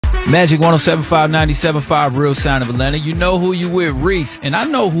Magic 107.5, 97.5, Real Sound of Atlanta. You know who you with, Reese. And I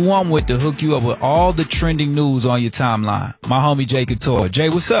know who I'm with to hook you up with all the trending news on your timeline. My homie Jay Couture. Jay,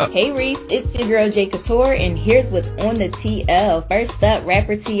 what's up? Hey Reese, it's your girl Jay Couture, and here's what's on the TL. First up,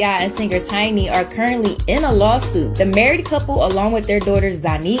 rapper T.I. and singer Tiny are currently in a lawsuit. The married couple, along with their daughter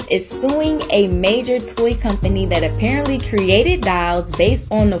Zanique, is suing a major toy company that apparently created dolls based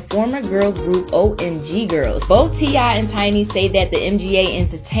on the former girl group OMG Girls. Both T.I. and Tiny say that the MGA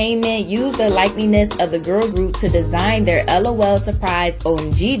Entertainment used the likeness of the girl group to design their LOL surprise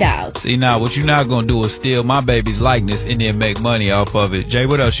OMG dolls. See, now what you're not gonna do is steal my baby's likeness and then make money off of it. Jay,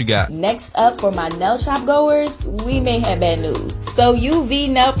 what else you got? Next up, for my nail shop goers, we may have bad news. So UV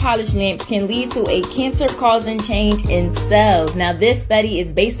nail polish lamps can lead to a cancer-causing change in cells. Now this study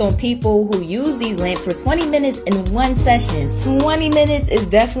is based on people who use these lamps for 20 minutes in one session. 20 minutes is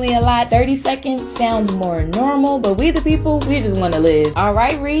definitely a lot. 30 seconds sounds more normal, but we the people, we just want to live. All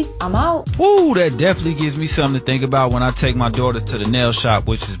right, Reese, I'm out. Woo, that definitely gives me something to think about when I take my daughter to the nail shop,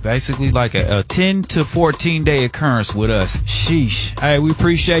 which is basically like a 10 to 14 day occurrence with us. Sheesh. Hey, we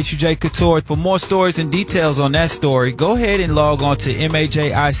appreciate you, Jay Couture. For more stories and details on that story, go ahead and log on to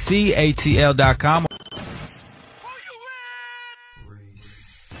MAJICATL.com.